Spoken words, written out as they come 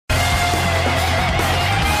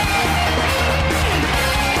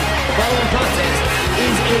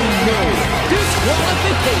No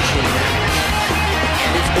disqualification match.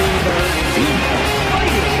 And it's for the Female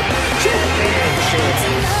Fighting Championship.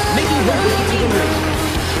 Making her way to the ring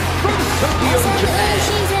from Tokyo, Japan,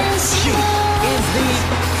 she is the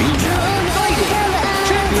Female Fighting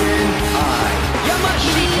Champion, Aoi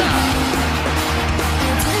Yamashita.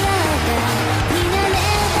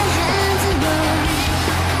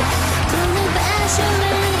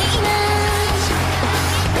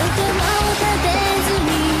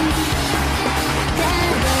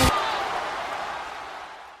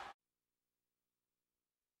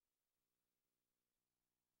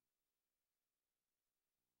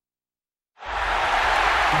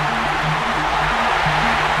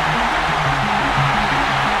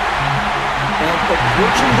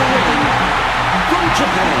 Approaching the ring from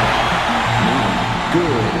Japan,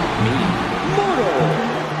 Megumi Muto.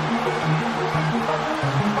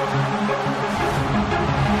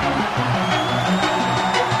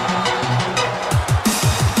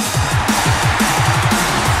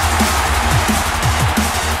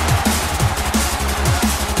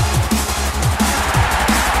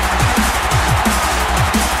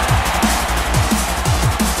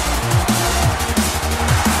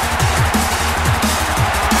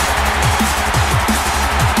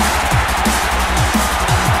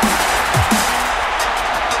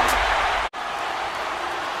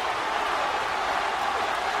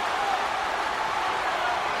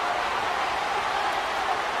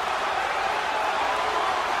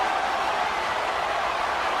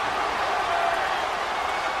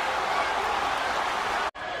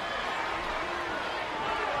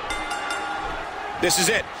 This is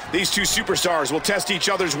it. These two superstars will test each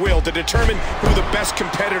other's will to determine who the best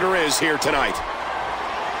competitor is here tonight.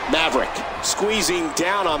 Maverick squeezing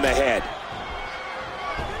down on the head.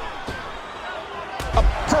 A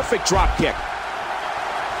perfect drop kick.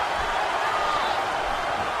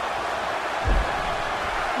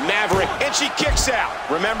 Maverick, and she kicks out.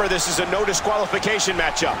 Remember, this is a no disqualification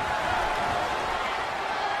matchup.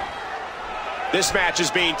 This match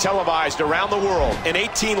is being televised around the world in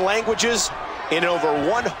 18 languages in over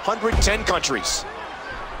 110 countries.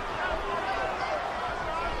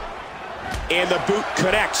 And the boot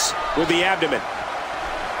connects with the abdomen.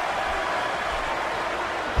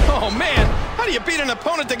 Oh man, how do you beat an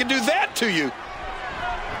opponent that can do that to you?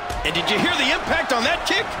 And did you hear the impact on that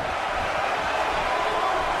kick?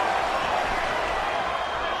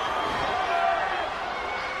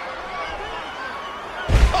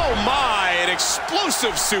 Oh my, an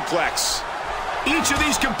explosive suplex. Each of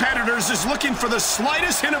these competitors is looking for the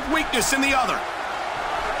slightest hint of weakness in the other.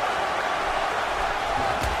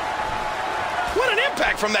 What an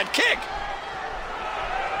impact from that kick!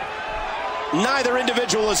 Neither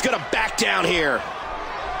individual is going to back down here.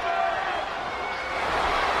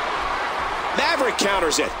 Maverick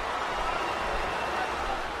counters it.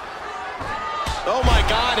 Oh my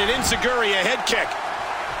God, an enziguri, a head kick.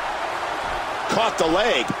 Caught the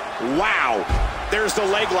leg. Wow. There's the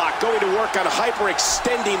leg lock, going to work on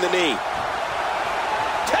hyperextending the knee.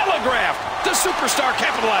 Telegraph! The superstar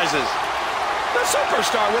capitalizes. The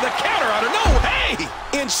superstar with a counter out of no way!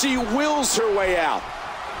 And she wills her way out.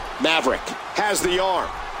 Maverick has the arm.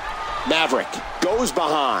 Maverick goes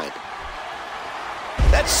behind.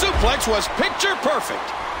 That suplex was picture perfect.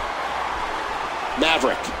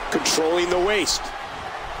 Maverick controlling the waist.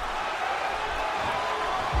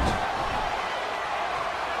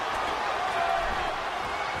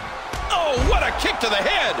 What a kick to the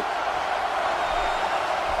head!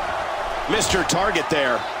 Mr. Target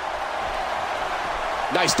there.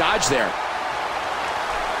 Nice dodge there.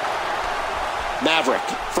 Maverick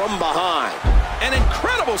from behind. An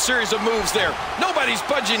incredible series of moves there. Nobody's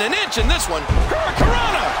budging an inch in this one.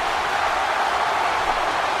 Hurricanrana!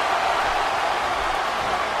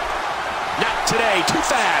 Not today, too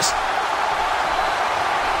fast.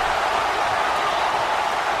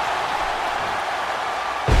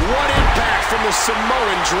 What impact from the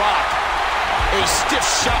Samoan drop. A stiff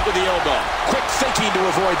shot with the elbow. Quick thinking to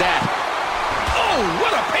avoid that. Oh,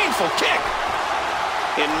 what a painful kick.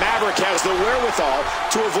 And Maverick has the wherewithal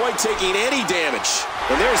to avoid taking any damage.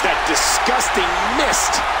 And there's that disgusting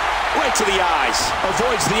mist right to the eyes.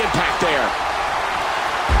 Avoids the impact there.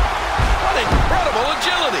 What incredible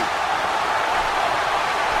agility.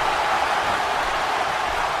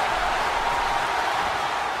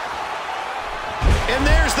 And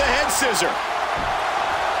there's the head scissor.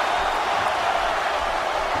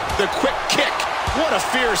 The quick kick. What a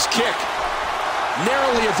fierce kick.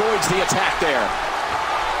 Narrowly avoids the attack there.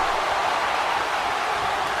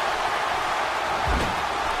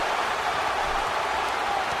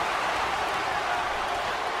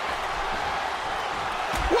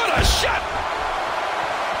 What a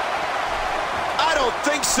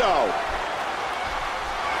think so.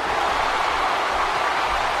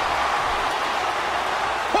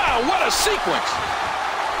 Wow, what a sequence.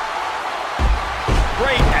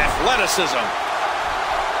 Great athleticism.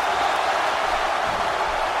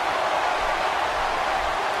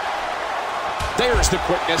 There's the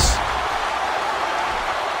quickness.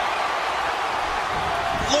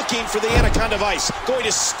 Looking for the Anaconda Vice. Going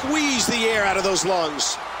to squeeze the air out of those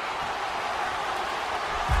lungs.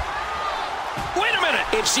 Wait a minute.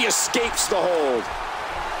 And she escapes the hold.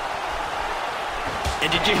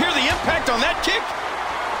 And did you hear the impact on that kick?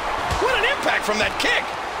 What an impact from that kick.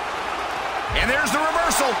 And there's the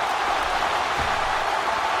reversal.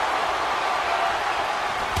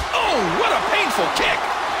 Oh, what a painful kick.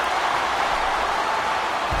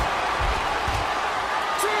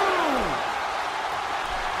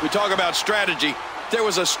 We talk about strategy. There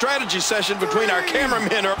was a strategy session between our cameramen.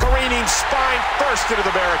 Careening spine first into the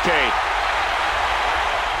barricade.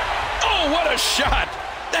 Oh, what a shot.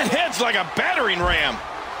 That head's like a battering ram.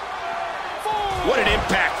 What an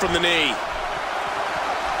impact from the knee.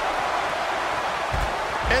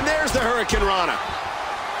 And there's the Hurricane Rana.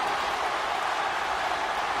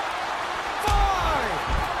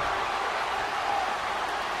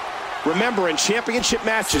 Remember, in championship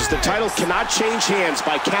matches, the title cannot change hands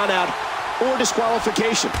by countout or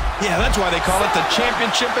disqualification. Yeah, that's why they call it the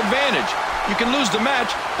championship advantage. You can lose the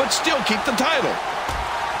match, but still keep the title.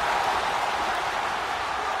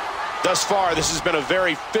 Thus far, this has been a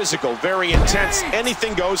very physical, very intense,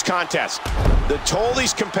 anything-goes contest. The toll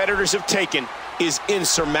these competitors have taken is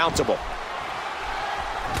insurmountable.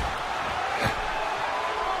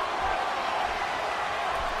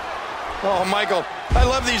 Oh, Michael, I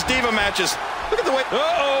love these diva matches. Look at the way...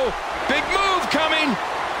 Uh-oh, big move coming.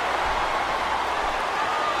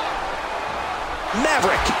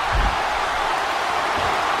 Maverick.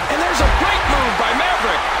 And there's a great move by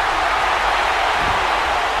Maverick.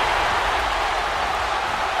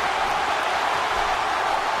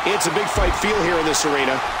 It's a big fight feel here in this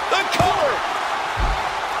arena. The collar.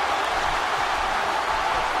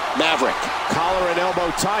 Maverick, collar and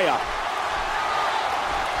elbow tie-up.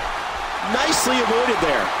 Nicely avoided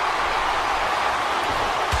there.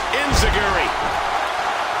 Enziguri.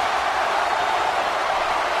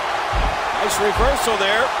 Nice reversal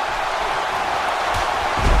there.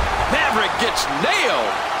 Maverick gets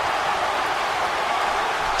nailed.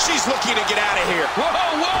 She's looking to get out of here. Whoa,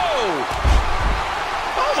 whoa.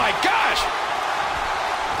 Oh, my gosh.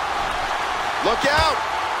 Look out.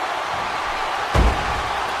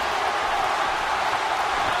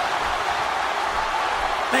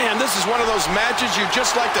 Man, this is one of those matches you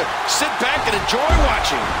just like to sit back and enjoy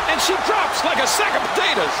watching. And she drops like a sack of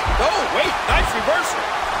potatoes. Oh, wait, nice reversal.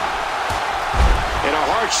 And a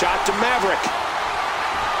hard shot to Maverick.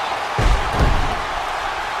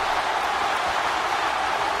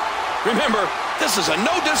 Remember, this is a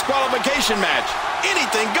no disqualification match.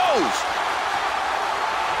 Anything goes.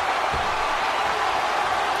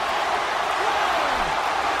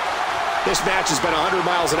 This match has been 100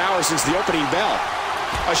 miles an hour since the opening bell.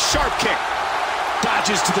 A sharp kick.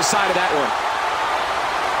 Dodges to the side of that one.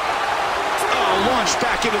 Oh, launched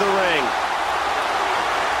back into the ring.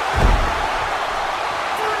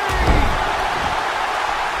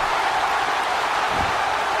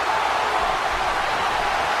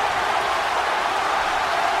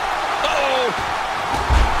 Uh-oh.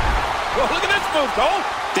 Well, look at this move, Cole.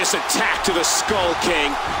 This attack to the Skull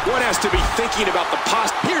King. One has to be thinking about the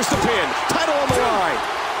post. Here's the pin. Title on the line.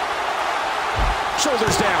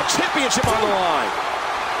 Shoulders down. Championship on the line.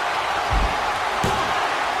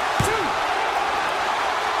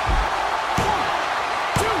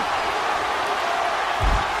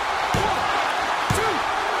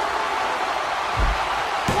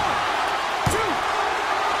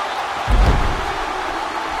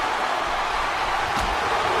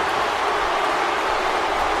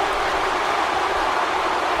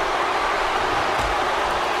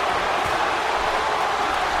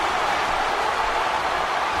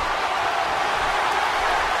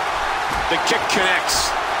 The kick connects.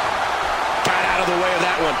 Got out of the way of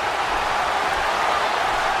that one.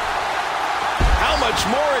 How much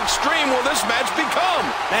more extreme will this match become?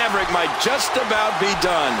 Maverick might just about be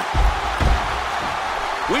done.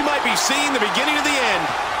 We might be seeing the beginning of the end.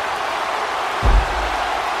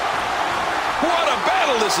 What a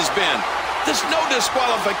battle this has been. This no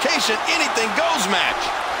disqualification, anything goes match.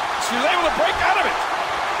 She was able to break out of it.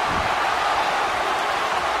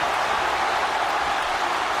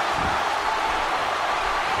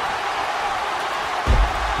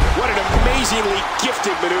 What an amazingly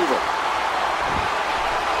gifted maneuver.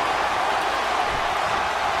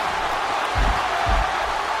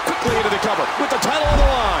 cover with the title on the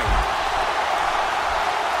line.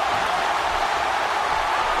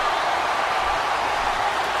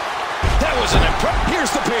 That was an impressive.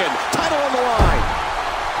 Here's the pin. Title on the line.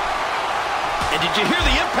 And did you hear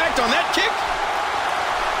the impact on that kick?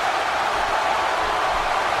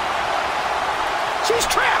 She's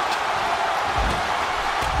trapped.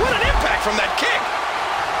 What an impact from that kick.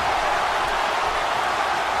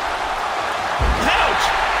 Ouch!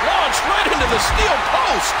 Launched right into the steel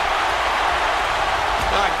post.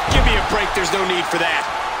 Give me a break. There's no need for that.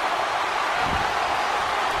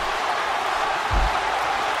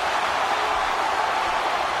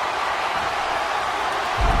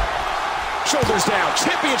 Shoulders down.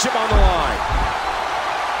 Championship on the line.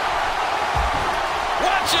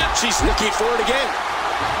 Watch it. She's looking for it again.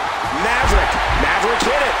 Maverick. Maverick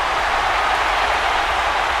hit it.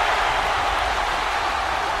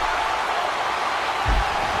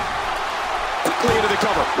 Quickly into the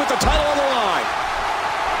cover with the title on the line.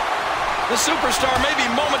 The superstar may be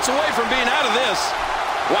moments away from being out of this.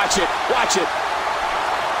 Watch it. Watch it.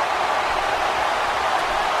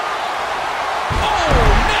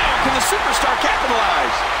 Can the superstar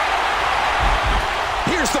capitalize?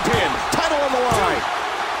 Here's the pin. Title on the line.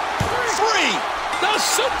 3. The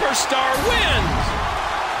superstar wins.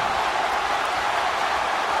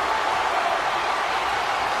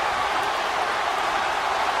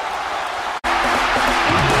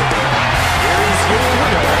 Here is your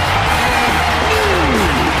winner,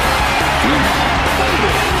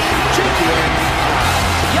 Champion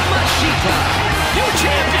Yamashita. New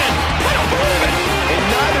champion. I don't believe it. And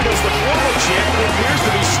neither does the former champ, who appears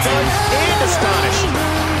to be stunned and astonished.